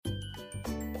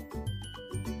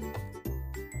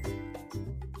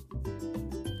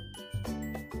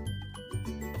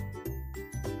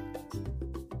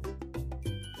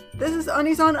This is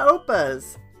Unnis on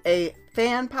Oppas, a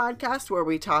fan podcast where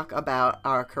we talk about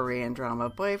our Korean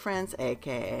drama boyfriends,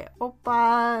 aka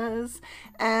Oppas,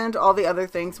 and all the other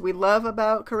things we love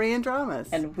about Korean dramas.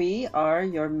 And we are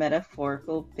your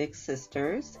metaphorical big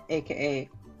sisters, aka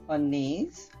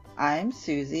Unnis. I'm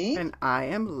Susie. And I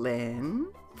am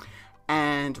Lynn.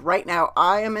 And right now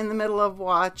I am in the middle of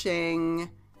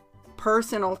watching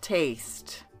Personal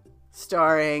Taste,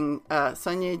 starring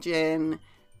Son Ye-jin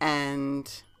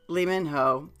and Lee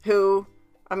Min-ho, who,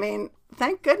 I mean,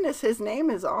 thank goodness his name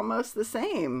is almost the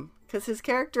same, because his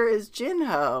character is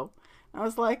Jin-ho. I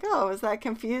was like, oh, is that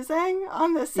confusing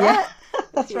on the set? Yeah,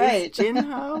 that's he's right.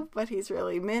 Jin-ho, but he's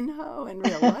really Min-ho in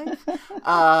real life.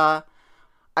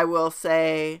 I will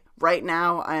say, right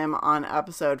now I am on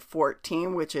episode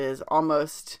 14, which is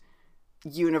almost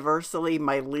universally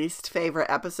my least favorite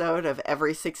episode of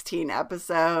every 16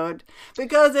 episode,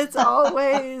 because it's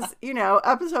always,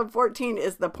 episode 14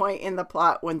 is the point in the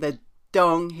plot when the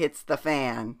dong hits the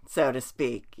fan, so to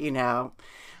speak, I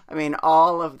mean,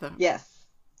 all of the... Yes,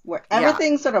 where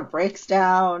everything sort of breaks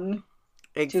down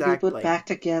to be put Exactly. back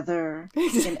together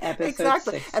in episode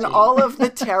Exactly. 16. And all of the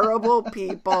terrible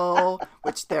people,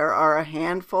 which there are a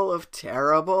handful of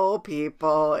terrible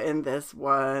people in this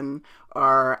one,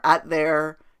 are at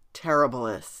their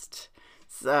terriblest.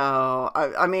 So,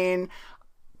 I mean,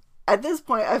 at this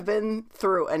point, I've been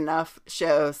through enough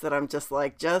shows that I'm just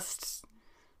like, just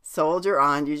soldier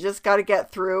on. You just got to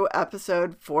get through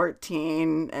episode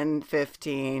 14 and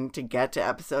 15 to get to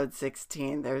episode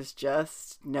 16. There's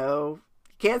just no...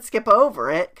 Can't skip over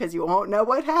it because you won't know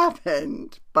what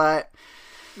happened. But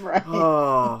Right.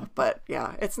 but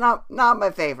yeah, it's not my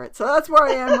favorite. So that's where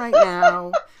I am right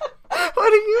now.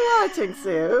 What are you watching,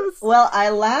 Suze? Well,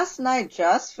 I last night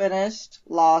just finished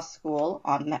Law School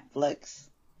on Netflix.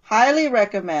 Highly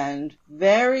recommend.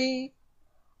 Very,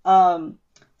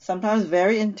 sometimes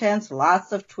very intense,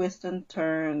 lots of twists and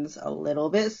turns, a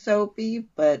little bit soapy,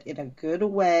 but in a good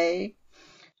way.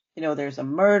 There's a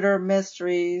murder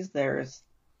mysteries, there's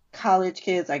college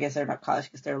kids, I guess they're not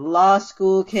college kids, they're law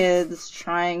school kids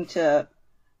trying to,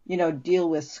 deal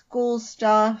with school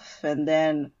stuff, and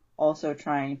then also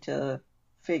trying to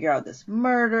figure out this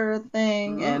murder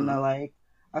thing, and like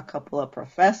a couple of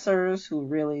professors who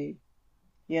really,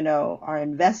 are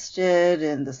invested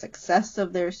in the success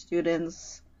of their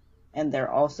students, and they're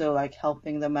also like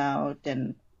helping them out,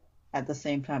 and at the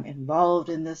same time involved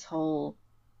in this whole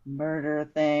murder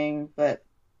thing. But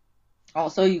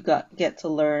also you get to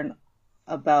learn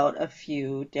about a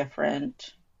few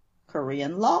different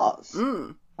Korean laws.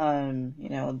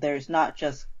 There's not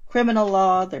just criminal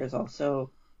law, there's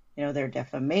also, their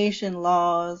defamation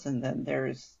laws, and then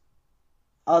there's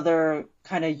other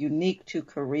kind of unique to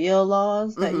Korea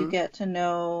laws that you get to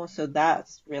know. So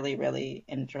that's really, really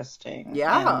interesting.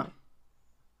 Yeah. And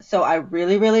so I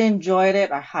really, really enjoyed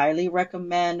it. I highly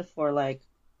recommend for like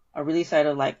a really sort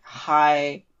of like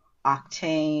high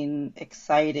octane,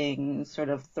 exciting sort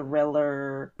of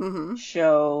thriller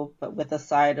show, but with a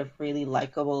side of really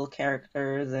likable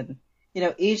characters. And,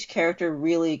 each character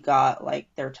really got like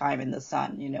their time in the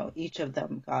sun. Each of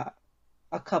them got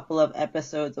a couple of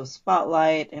episodes of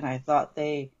spotlight, and I thought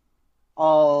they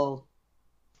all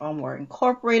were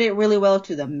incorporated really well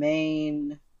to the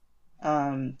main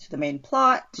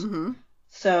plot.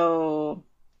 So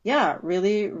yeah,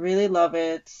 really, really love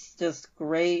it. Just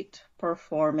great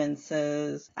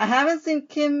performances. I haven't seen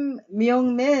Kim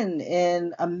Myung-min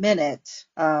in a minute.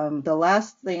 The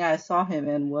last thing I saw him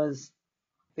in was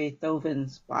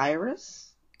Beethoven's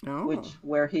Virus,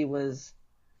 where he was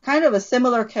kind of a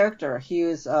similar character. He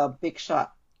was a big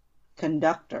shot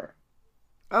conductor.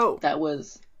 Oh. That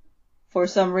was, for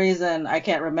some reason, I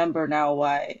can't remember now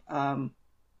why,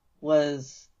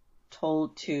 was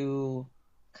told to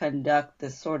conduct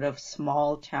this sort of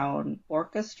small town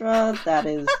orchestra that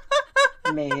is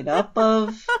made up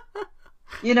of,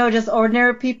 just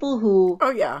ordinary people who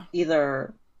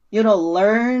either,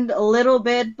 learned a little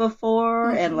bit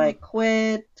before and like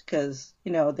quit because,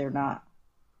 they're not,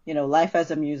 life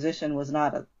as a musician was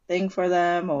not a thing for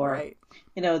them, or,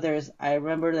 I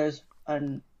remember there's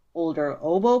an older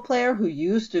oboe player who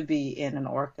used to be in an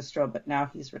orchestra, but now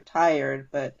he's retired,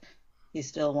 but he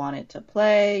still wanted to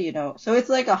play, so it's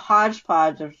like a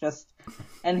hodgepodge of just,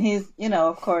 and he's,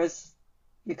 of course,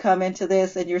 you come into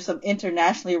this and you're some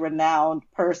internationally renowned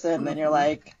person and you're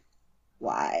like,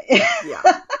 why?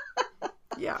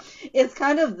 Yeah. It's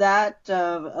kind of that,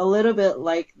 a little bit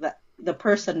like the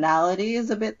personality is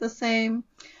a bit the same,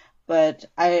 but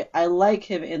I like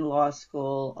him in Law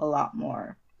School a lot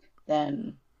more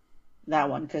than that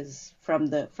one, because from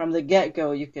the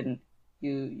get-go you can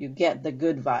you get the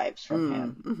good vibes from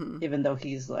him, Mm-hmm. even though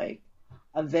he's like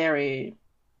a very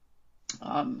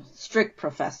strict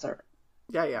professor.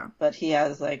 Yeah, yeah. But he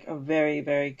has like a very,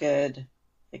 very good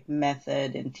like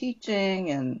method in teaching,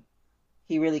 and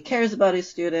he really cares about his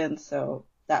students. So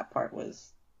that part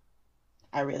was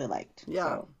I really liked. Yeah.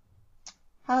 So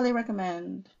highly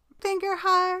recommend. Finger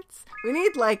hearts. We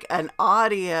need like an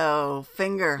audio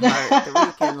finger heart that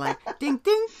we can like ding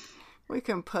ding. We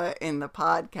can put in the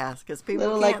podcast because people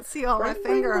Little, can't like, see all my bling,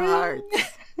 finger bling, hearts.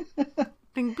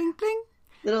 Bling bling bling.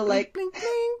 Little Bling like bling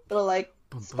bling. little like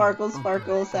Boom, sparkle boom, boom,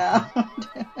 sparkle boom, sound.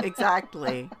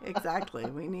 Exactly. Exactly.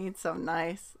 We need some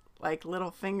nice like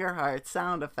little finger heart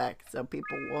sound effects so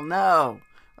people will know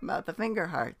about the finger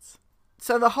hearts.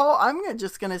 So I'm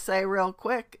just going to say real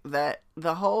quick that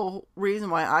the whole reason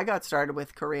why I got started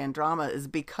with Korean drama is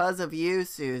because of you,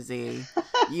 Susie.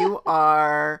 You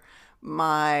are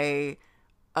my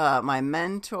my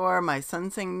mentor, my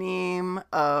Sunseungnim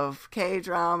of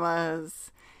K-dramas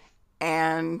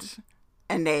and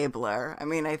enabler. I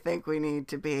mean, I think we need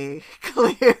to be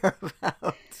clear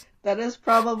about That is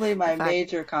probably the my fact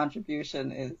major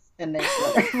contribution is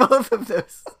enabler. both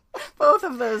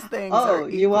of those things are Oh,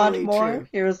 you want equally more? true.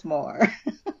 Here's more.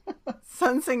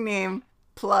 Sunseungnim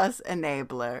plus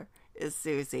enabler is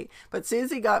Susie. But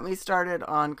Susie got me started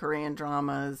on Korean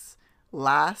dramas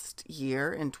last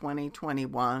year in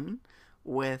 2021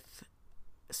 with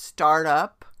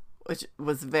Startup, which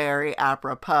was very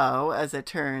apropos, as it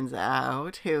turns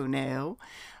out. Who knew?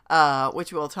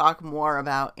 Which we'll talk more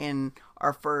about in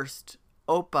our first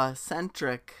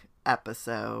Oppa-centric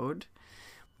episode.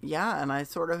 Yeah, and I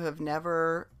sort of have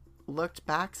never looked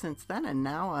back since then, and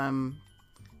now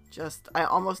I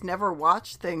almost never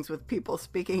watch things with people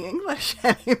speaking English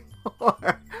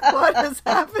anymore. What has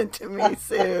happened to me,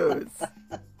 Suze?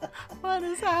 What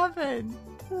has happened?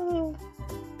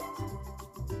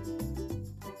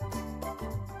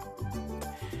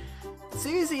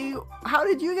 Susie, how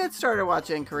did you get started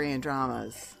watching Korean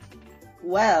dramas?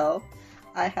 Well,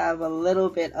 I have a little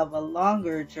bit of a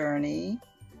longer journey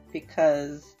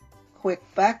because, quick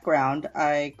background,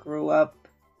 I grew up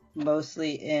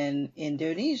mostly in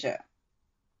Indonesia.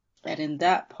 And in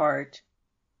that part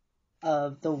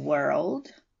of the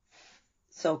world,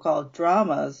 so-called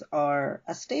dramas are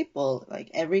a staple.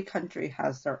 Like every country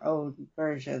has their own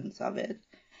versions of it.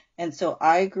 And so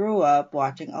I grew up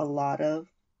watching a lot of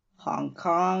Hong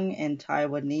Kong and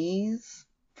Taiwanese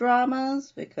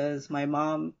dramas because my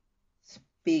mom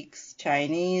speaks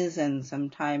Chinese, and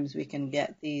sometimes we can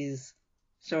get these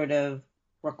sort of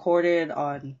recorded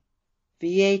on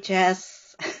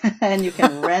VHS and you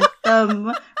can rent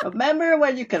them. Remember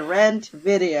when you could rent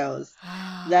videos?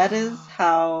 That is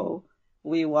how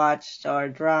we watched our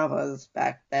dramas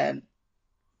back then.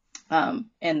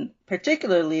 And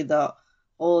particularly the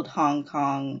old Hong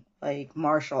Kong, like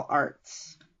martial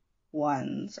arts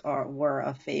ones were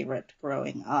a favorite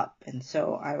growing up. And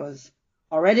so I was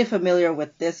already familiar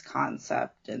with this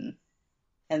concept, and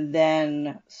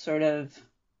then sort of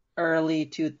early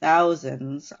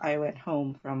 2000s, I went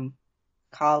home from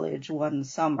college one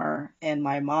summer and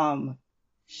my mom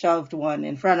shoved one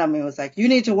in front of me and was like, "You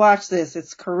need to watch this.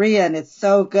 It's Korean. It's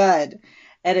so good."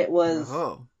 And it was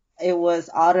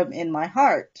Autumn in My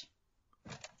Heart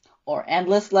or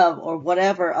Endless Love or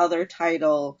whatever other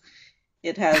title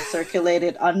it has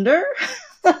circulated under,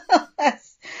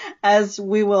 as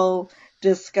we will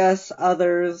discuss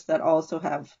others that also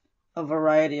have a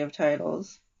variety of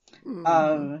titles.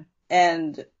 Mm-hmm.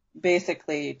 And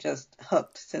basically just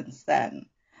hooked since then.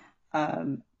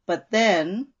 But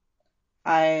then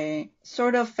I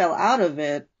sort of fell out of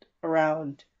it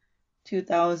around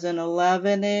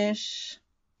 2011-ish,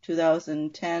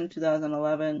 2010,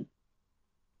 2011.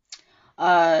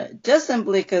 Just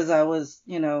simply because I was,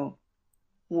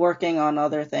 working on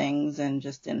other things and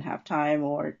just didn't have time,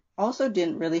 or also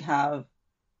didn't really have,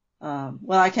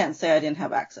 I can't say I didn't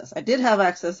have access. I did have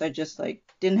access. I just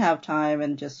didn't have time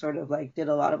and just sort of did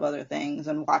a lot of other things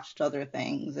and watched other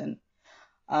things. And,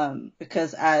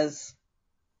 because as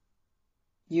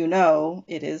you know,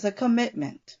 it is a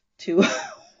commitment to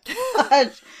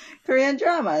watch Korean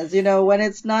dramas. When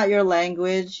it's not your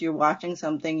language, you're watching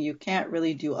something, you can't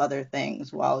really do other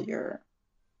things while you're,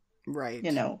 right.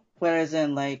 Whereas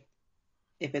in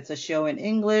if it's a show in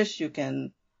English, you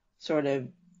can sort of,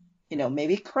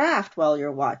 maybe craft while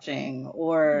you're watching,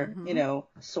 or,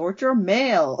 sort your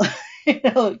mail.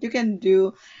 You can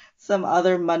do some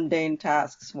other mundane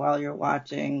tasks while you're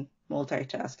watching,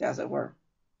 multitask as it were.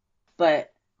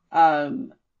 But,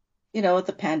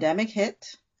 the pandemic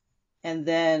hit, and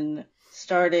then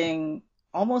starting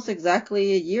almost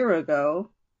exactly a year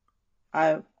ago,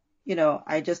 I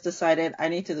I just decided I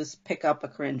need to just pick up a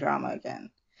Korean drama again.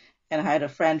 And I had a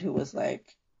friend who was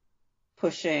like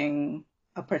pushing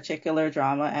a particular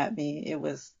drama at me. It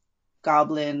was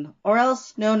Goblin, or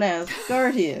else known as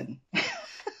Guardian.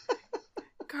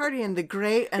 Guardian, the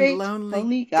great and Great lonely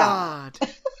lonely God.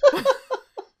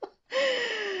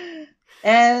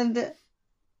 And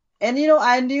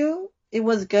I knew it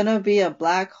was gonna be a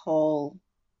black hole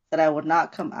that I would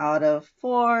not come out of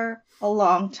for a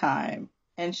long time.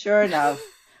 And sure enough,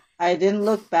 I didn't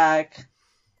look back.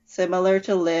 Similar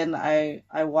to Lynn, I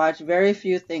watch very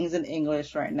few things in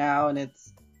English right now, and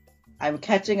I'm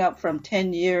catching up from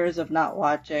 10 years of not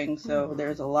watching, so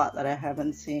there's a lot that I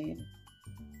haven't seen.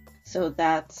 So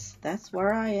that's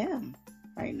where I am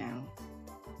right now.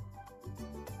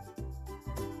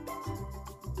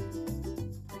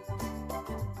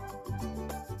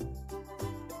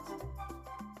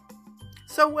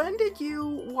 So when did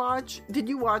you watch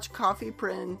Coffee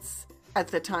Prince at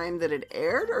the time that it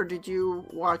aired, or did you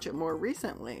watch it more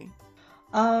recently?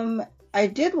 I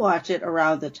did watch it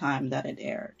around the time that it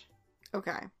aired.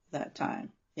 Okay. That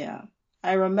time. Yeah.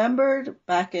 I remembered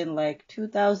back in like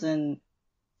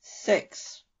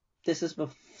 2006. This is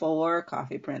before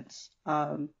Coffee Prince.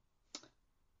 I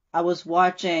was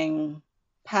watching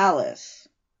Palace,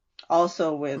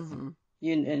 also with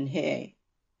Yoon In-hye,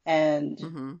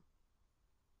 and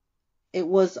I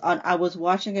was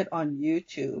watching it on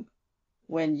YouTube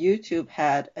when YouTube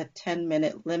had a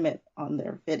 10-minute limit on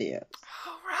their videos.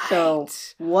 Oh, right. So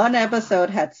one episode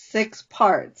had 6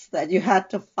 parts that you had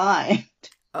to find.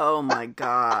 Oh my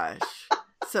gosh.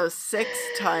 So 6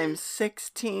 times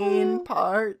 16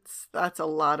 parts. That's a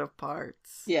lot of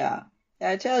parts. Yeah.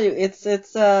 I tell you, it's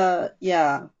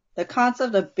yeah. The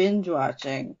concept of binge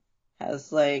watching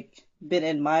has like been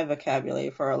in my vocabulary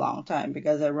for a long time,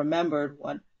 because I remembered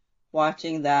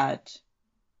watching that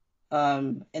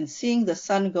and seeing the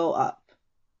sun go up.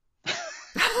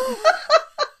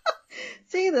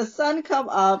 Seeing the sun come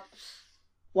up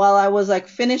while I was like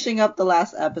finishing up the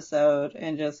last episode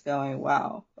and just going,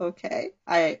 wow, okay.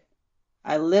 I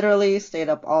literally stayed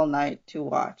up all night to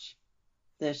watch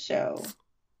this show.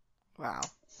 Wow.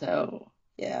 So,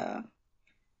 yeah.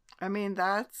 I mean,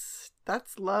 that's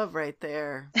love right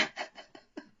there.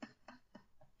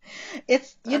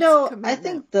 It's, I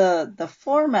think the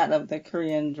format of the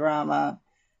Korean drama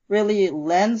really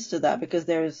lends to that, because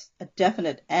there's a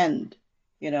definite end.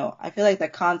 I feel like the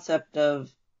concept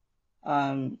of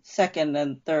second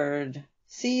and third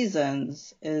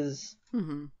seasons is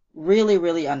really,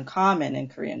 really uncommon in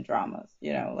Korean dramas.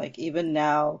 Like even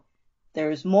now,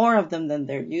 there's more of them than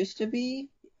there used to be,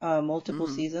 multiple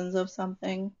seasons of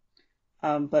something.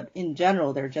 But in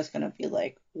general, they're just going to be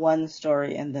like one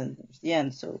story and then there's the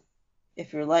end. So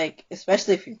if you're like,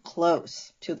 especially if you're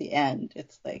close to the end,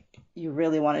 it's like you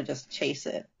really want to just chase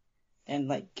it and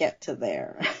like get to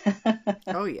there.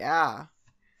 Oh, yeah.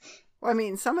 Well, I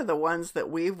mean, some of the ones that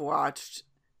we've watched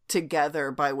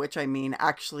together, by which I mean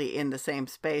actually in the same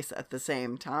space at the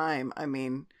same time, I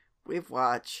mean, we've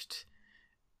watched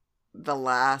the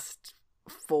last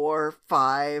 4,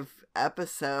 5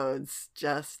 episodes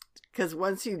just because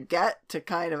once you get to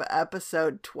kind of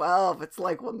episode 12, it's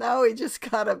like, well, now we just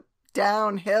gotta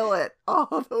downhill it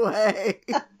all the way.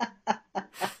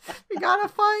 We gotta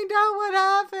find out what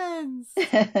happens.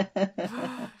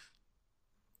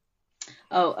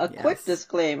 Oh, quick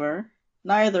disclaimer.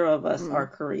 Neither of us are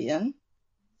Korean.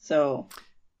 So,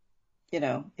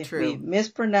 if we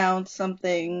mispronounce some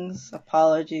things,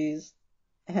 apologies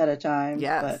ahead of time.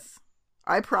 Yes. But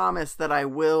I promise that I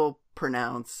will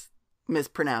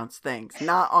mispronounce things.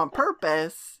 Not on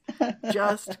purpose,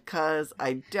 just because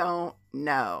I don't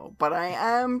know. But I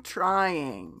am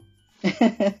trying.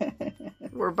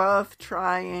 We're both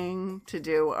trying to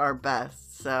do our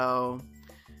best. So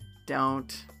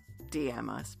don't DM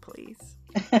us, please.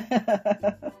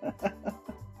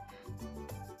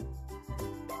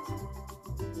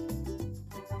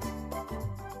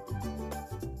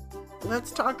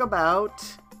 Let's talk about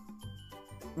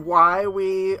why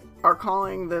we are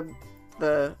calling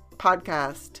the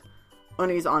podcast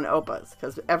Unnis on Oppas,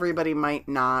 because everybody might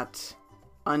not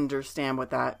understand what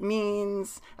that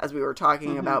means. As we were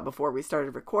talking about before we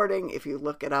started recording, if you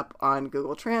look it up on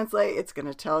Google Translate, it's going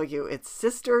to tell you it's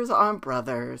sisters on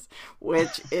brothers,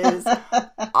 which is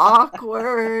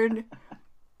awkward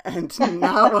and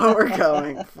not what we're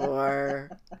going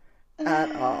for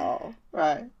at all.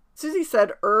 Right. Susie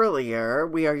said earlier,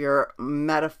 we are your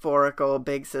metaphorical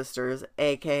big sisters,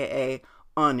 aka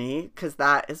Unni, because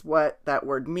that is what that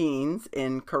word means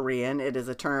in Korean. It is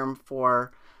a term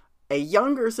for a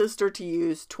younger sister to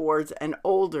use towards an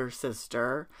older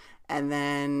sister. and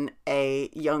then a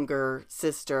younger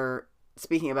sister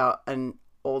speaking about an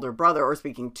older brother or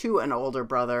speaking to an older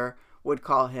brother would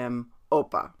call him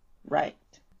Oppa. Right.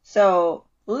 So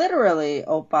literally,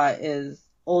 Oppa is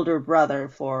older brother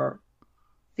for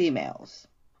females.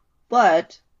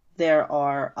 But there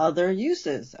are other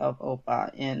uses of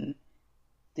Oppa in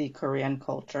the Korean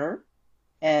culture.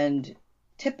 And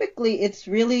typically it's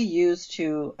really used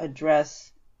to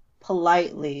address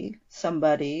politely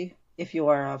somebody, if you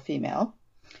are a female,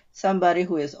 somebody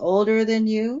who is older than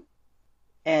you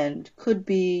and could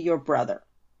be your brother.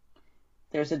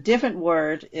 There's a different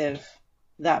word if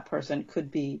that person could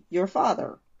be your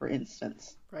father, for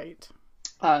instance. Right.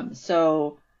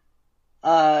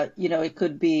 It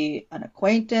could be an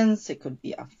acquaintance, it could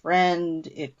be a friend,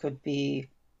 it could be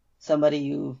somebody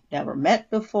you've never met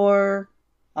before.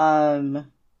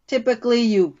 Typically,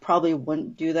 you probably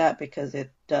wouldn't do that because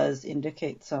it does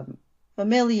indicate some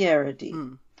familiarity.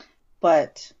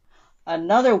 But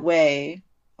another way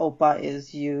Oppa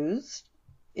is used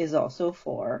is also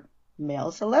for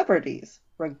male celebrities,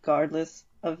 regardless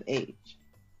of age.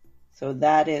 So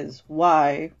that is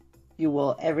why you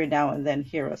will every now and then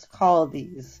hear us call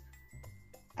these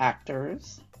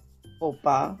actors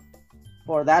Oppa,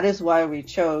 for that is why we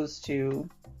chose to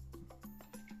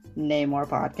name our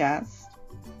podcast.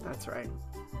 That's right.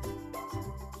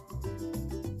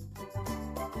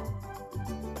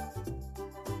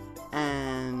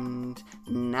 And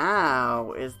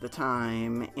now is the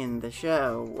time in the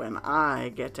show when I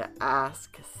get to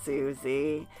ask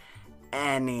Susie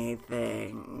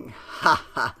anything. Ha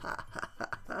ha ha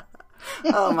ha.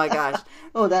 Oh my gosh.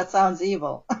 Oh, that sounds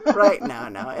evil. Right. No,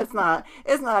 it's not.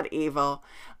 It's not evil.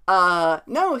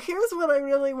 No, here's what I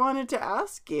really wanted to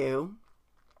ask you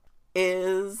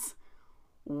is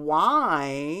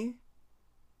why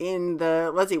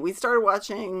we started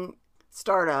watching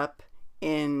Startup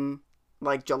in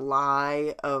like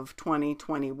July of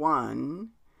 2021.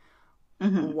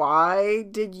 Mm-hmm. Why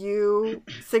did you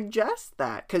suggest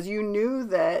that? Because you knew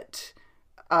that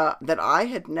I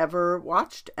had never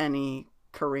watched any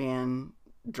Korean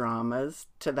dramas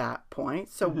to that point.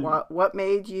 So what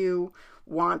made you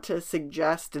want to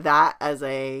suggest that as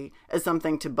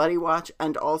something to buddy watch,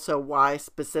 and also why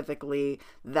specifically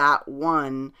that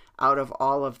one out of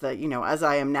all of the, as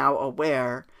I am now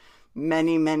aware,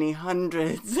 many, many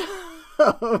hundreds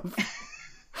of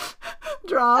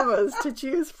dramas to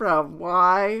choose from?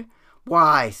 Why,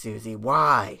 Susie?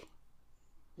 Why?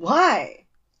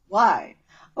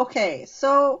 Okay,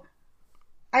 so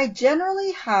I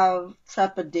generally have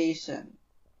trepidation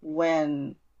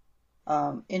when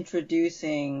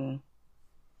introducing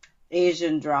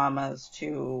Asian dramas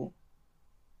to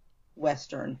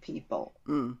Western people,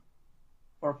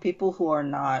 or people who are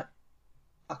not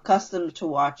accustomed to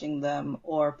watching them,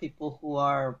 or people who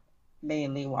are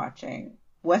mainly watching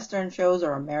Western shows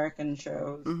or American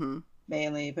shows,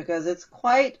 mainly, because it's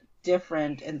quite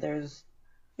different, and there's,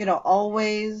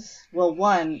 always, well,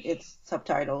 one, it's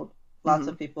subtitled. Lots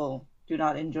of people do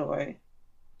not enjoy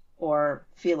or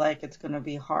feel like it's going to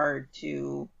be hard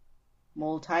to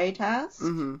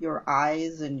multitask your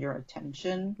eyes and your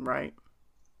attention. Right.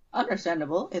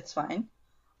 Understandable. It's fine.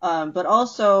 But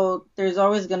also, there's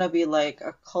always going to be like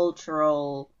a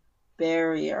cultural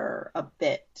barrier a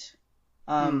bit,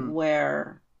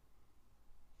 where,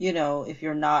 if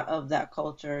you're not of that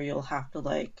culture, you'll have to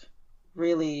like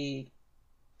really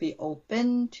be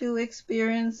open to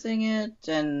experiencing it,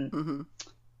 and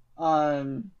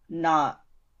not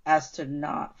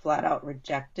flat out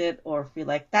reject it or feel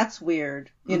like that's weird,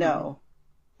 and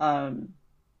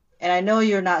I know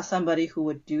you're not somebody who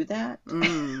would do that.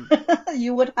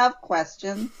 You would have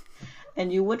questions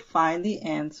and you would find the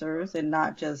answers and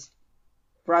not just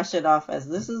brush it off as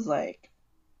this is like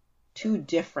too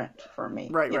different for me.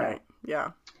 Right.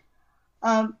 Yeah.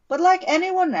 But like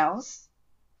anyone else,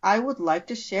 I would like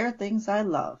to share things I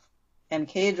love, and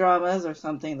K-dramas are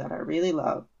something that I really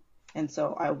love. And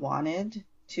so I wanted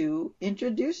to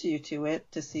introduce you to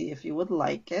it to see if you would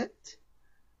like it.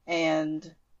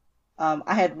 And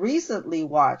I had recently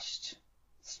watched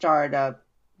Startup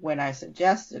when I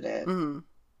suggested it.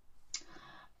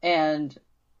 And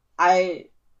I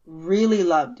really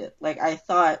loved it. Like, I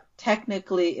thought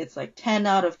technically it's like 10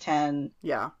 out of 10.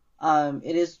 Yeah.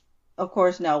 It is, of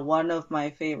course, now one of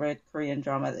my favorite Korean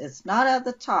dramas. It's not at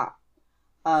the top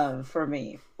for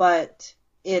me, but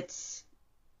it's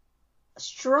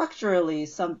structurally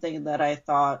something that I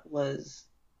thought was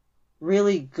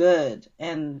really good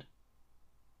and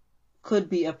could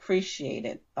be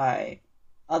appreciated by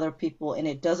other people, and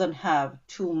it doesn't have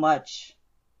too much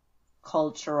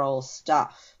cultural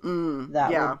stuff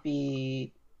that would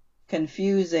be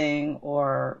confusing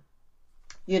or,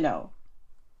 you know,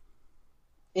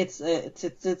 it's a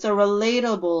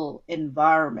relatable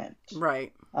environment,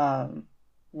 Right.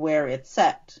 where it's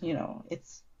set. You know,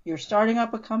 it's you're starting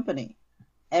up a company.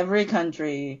 Every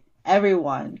country,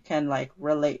 everyone can like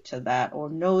relate to that or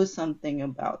know something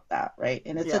about that, right?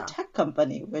 And it's a Yeah. tech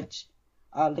company, which,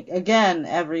 like, again,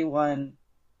 everyone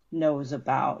knows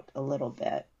about a little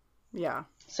bit. Yeah.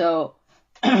 So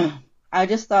I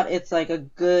just thought it's like a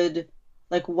good,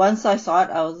 like once I saw it,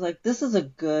 I was like, this is a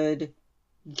good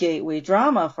gateway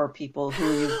drama for people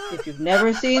if you've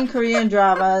never seen Korean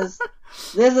dramas,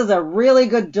 this is a really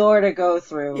good door to go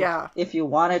through. Yeah. If you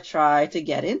want to try to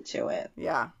get into it.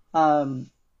 Yeah.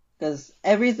 Because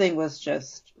everything was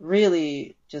just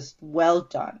really just well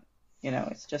done. You know,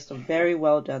 it's just a very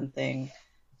well done thing.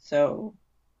 So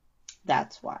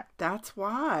that's why. That's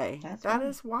why. That's That why.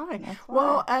 is why. That's why.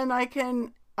 Well, and I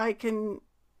can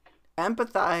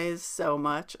empathize so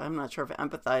much. I'm not sure if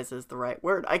empathize is the right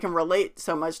word. I can relate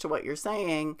so much to what you're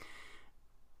saying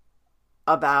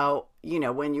about, you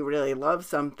know, when you really love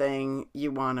something,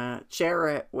 you want to share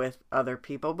it with other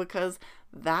people, because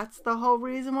that's the whole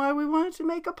reason why we wanted to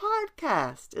make a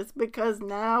podcast. It's because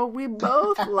now we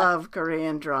both love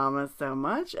Korean drama so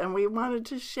much, and we wanted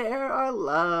to share our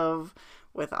love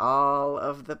with all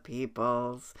of the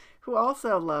peoples who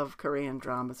also love Korean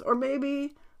dramas, or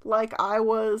maybe like I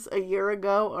was a year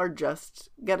ago, are just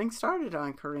getting started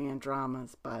on Korean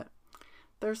dramas, but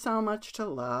there's so much to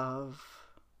love.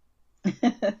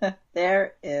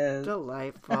 There is.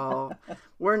 Delightful.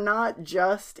 We're not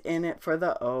just in it for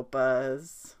the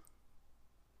oppas.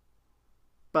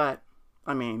 But,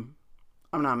 I mean,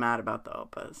 I'm not mad about the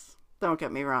oppas. Don't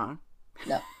get me wrong.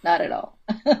 No, not at all.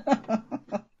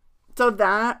 So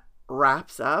that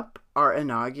wraps up our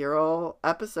inaugural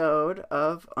episode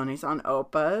of Unnis on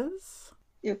Oppas.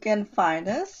 You can find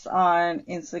us on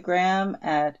Instagram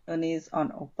at Unnis on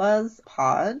Oppas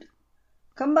Pod.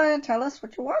 Come by and tell us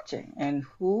what you're watching and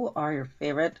who are your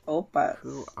favorite oppas.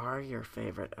 Who are your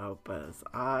favorite oppas?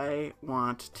 I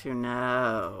want to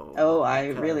know. Oh, I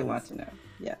really want to know.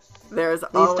 Yes. There's Please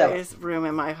always room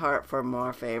in my heart for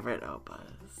more favorite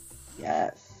oppas.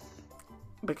 Yes.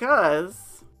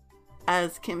 Because,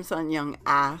 as Kim Sun-young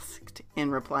asked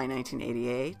in Reply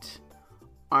 1988,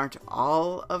 aren't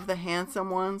all of the handsome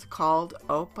ones called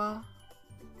oppa?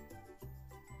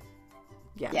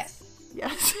 Yes. Yes.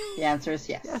 Yes. The answer is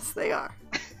yes. Yes, they are.